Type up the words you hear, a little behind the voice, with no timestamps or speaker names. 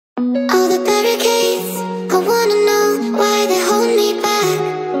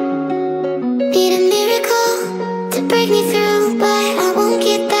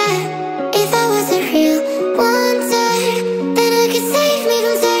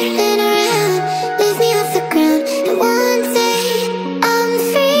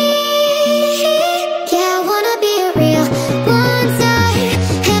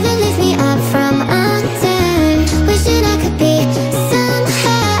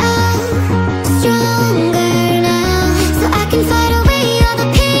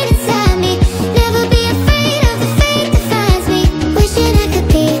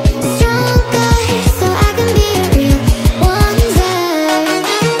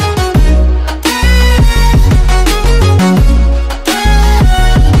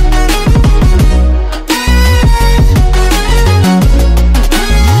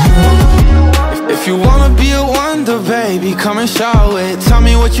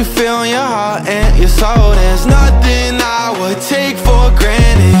you feel in your heart and your soul. There's nothing I would take for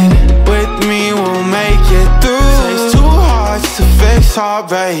granted. With me we'll make it through. Takes two hearts to fix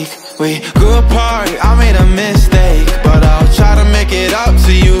heartbreak. We grew apart, I made a mistake, but I'll try to make it